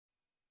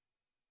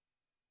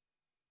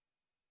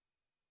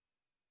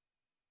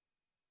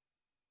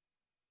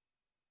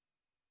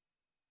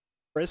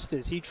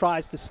as he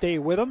tries to stay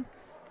with him.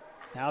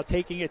 Now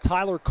taking it,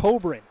 Tyler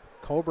Coburn.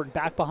 Coburn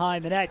back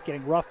behind the net,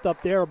 getting roughed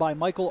up there by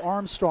Michael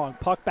Armstrong.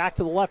 Puck back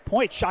to the left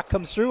point. Shot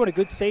comes through and a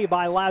good save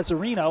by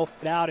Lazzarino.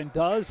 Out and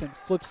does and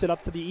flips it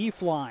up to the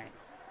East line.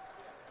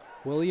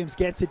 Williams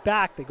gets it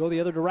back. They go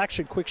the other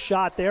direction. Quick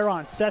shot there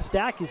on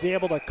Sestak. He's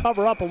able to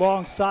cover up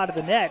alongside of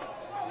the net.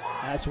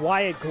 As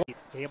Wyatt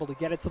able to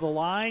get it to the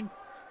line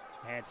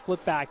and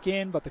flip back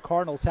in, but the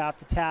Cardinals have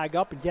to tag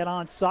up and get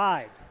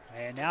onside.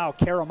 And now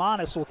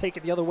Karamanis will take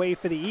it the other way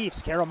for the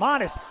East.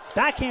 Karamanis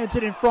backhands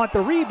it in front.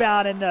 The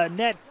rebound and the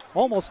net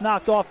almost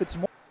knocked off its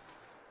mark.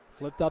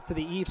 Flipped up to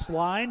the East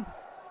line.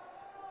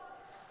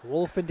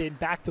 Wolfenden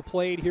back to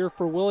play it here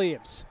for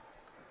Williams.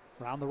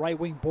 Around the right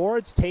wing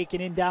boards,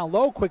 taken in down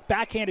low. Quick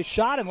backhanded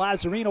shot, and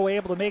Lazzarino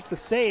able to make the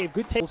save.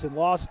 Good tables and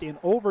lost in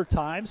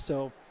overtime.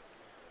 So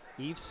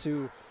East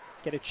who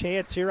get a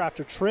chance here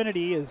after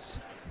Trinity has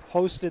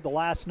hosted the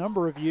last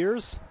number of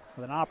years,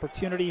 with an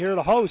opportunity here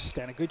to host,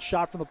 and a good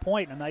shot from the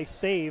point and a nice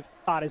save.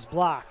 Shot is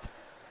blocked.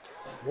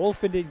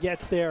 Wolfenden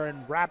gets there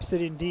and wraps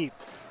it in deep.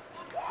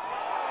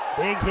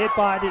 Big hit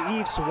by the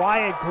East,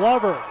 Wyatt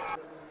Glover,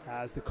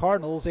 as the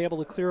Cardinals able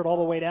to clear it all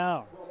the way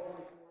down.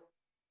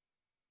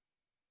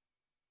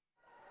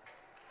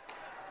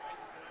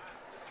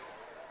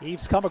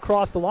 Eves come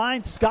across the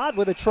line. Scott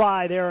with a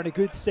try there and a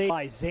good save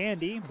by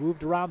Zandy.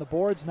 Moved around the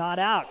boards, not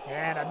out.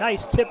 And a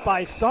nice tip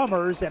by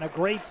Summers and a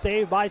great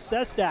save by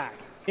Sestak.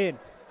 In.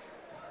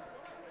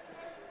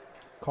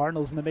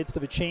 Cardinals in the midst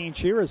of a change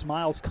here as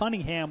Miles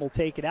Cunningham will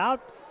take it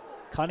out.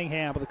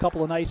 Cunningham with a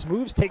couple of nice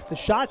moves, takes the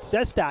shot.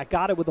 Sestak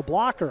got it with a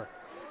blocker.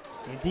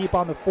 In deep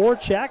on the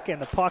forecheck,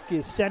 and the puck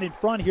is sent in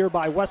front here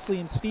by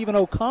Wesleyan Stephen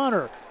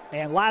O'Connor.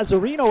 And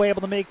Lazzarino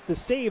able to make the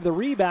save, the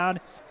rebound.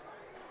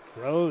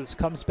 Rose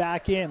comes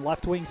back in,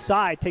 left wing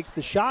side, takes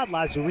the shot.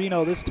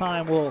 Lazzarino this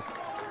time will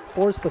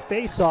force the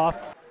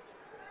face-off.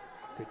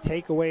 Good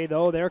takeaway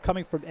though there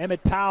coming from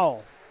Emmett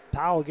Powell.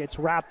 Powell gets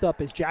wrapped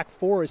up as Jack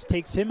Forrest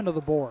takes him into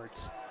the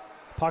boards.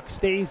 Puck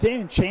stays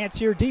in, chance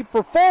here deep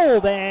for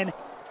Fold, and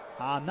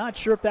I'm not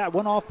sure if that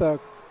went off the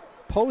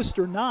post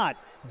or not.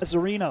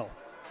 Lazzarino.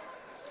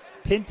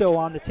 Pinto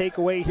on the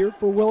takeaway here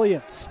for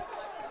Williams.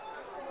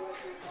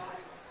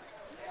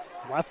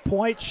 Left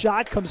point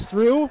shot comes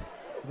through.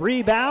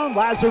 Rebound,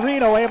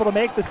 Lazzarino able to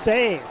make the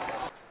save.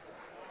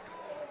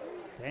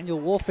 Daniel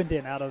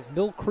Wolfenden out of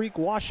Mill Creek,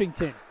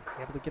 Washington,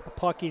 able to get the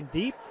puck in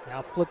deep.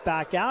 Now flip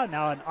back out.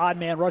 Now an odd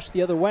man rush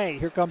the other way.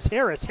 Here comes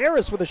Harris.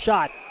 Harris with a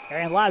shot.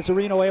 And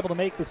Lazzarino able to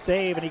make the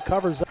save, and he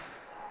covers up.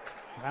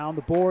 Around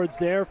the boards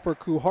there for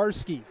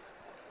Kuharski.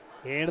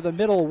 Into the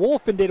middle,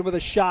 Wolfenden with a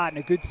shot,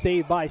 and a good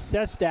save by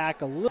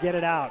Sestak. Get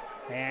it out.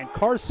 And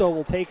Carso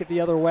will take it the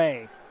other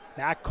way.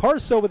 Back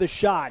Carso with a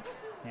shot.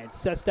 And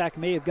Sestak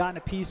may have gotten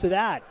a piece of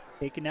that.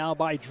 Taken now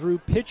by Drew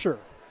Pitcher,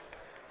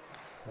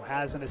 who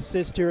has an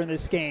assist here in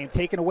this game.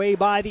 Taken away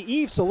by the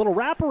East. A little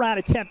wraparound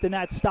attempt in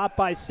that stop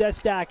by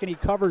Sestak, and he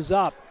covers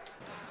up.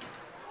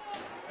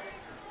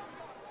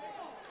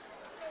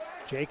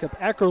 Jacob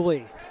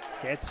Eckerly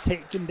gets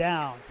taken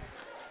down.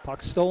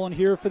 Puck stolen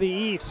here for the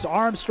East.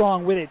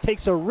 Armstrong with it.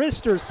 Takes a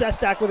wrister.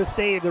 Sestak with a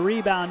save. The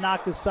rebound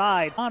knocked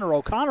aside.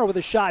 O'Connor with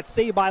a shot.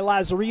 Saved by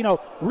Lazzarino.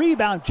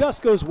 Rebound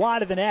just goes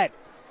wide of the net.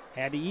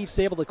 And the East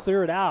able to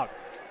clear it out.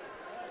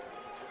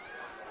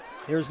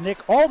 Here's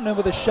Nick Altman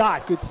with a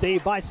shot. Good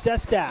save by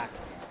Sestak.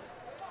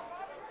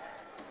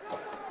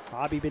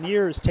 Bobby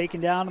Beniers taken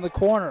down in the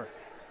corner.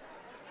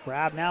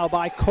 Grab now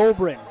by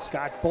Coburn. He's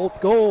got both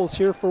goals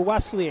here for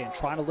Wesleyan.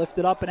 Trying to lift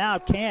it up and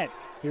out. Can't.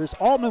 Here's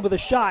Altman with a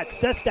shot.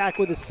 Sestak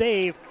with a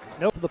save.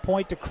 No to the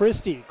point to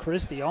Christie.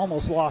 Christie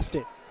almost lost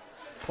it.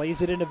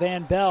 Plays it into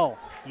Van Bell.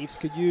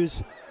 East could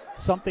use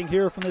something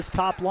here from this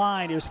top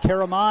line. Here's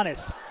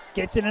Karamanis.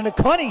 Gets it into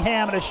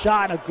Cunningham and a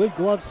shot, and a good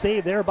glove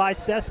save there by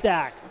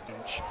Sestak.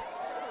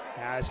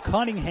 As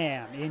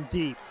Cunningham in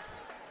deep.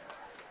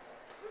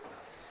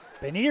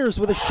 Beniers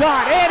with a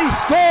shot, and he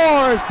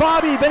scores!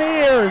 Bobby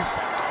Beniers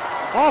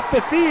off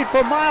the feed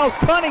for Miles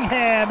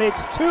Cunningham.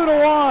 It's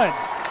 2-1.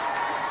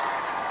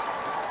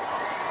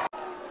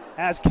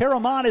 As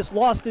Karamanis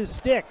lost his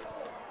stick.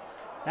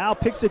 Now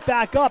picks it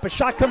back up. A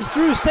shot comes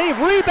through, save,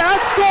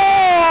 rebound,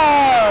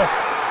 score!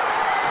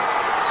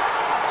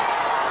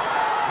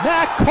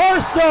 Matt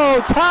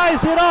Carso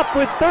ties it up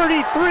with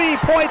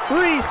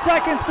 33.3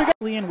 seconds to go.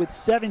 In with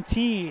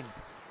 17.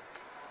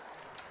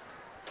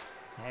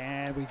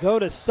 And we go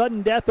to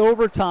sudden death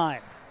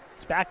overtime.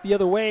 It's back the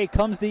other way,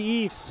 comes the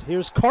East.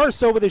 Here's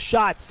Carso with a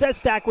shot.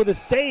 Sestak with a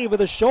save with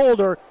a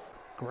shoulder.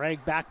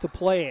 Greg back to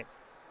play it.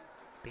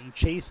 Being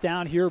chased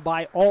down here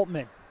by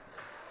Altman.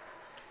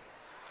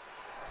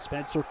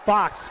 Spencer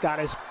Fox got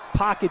his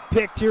pocket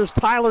picked. Here's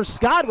Tyler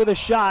Scott with a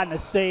shot and a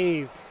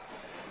save.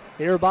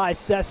 Here by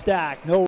Sestak. No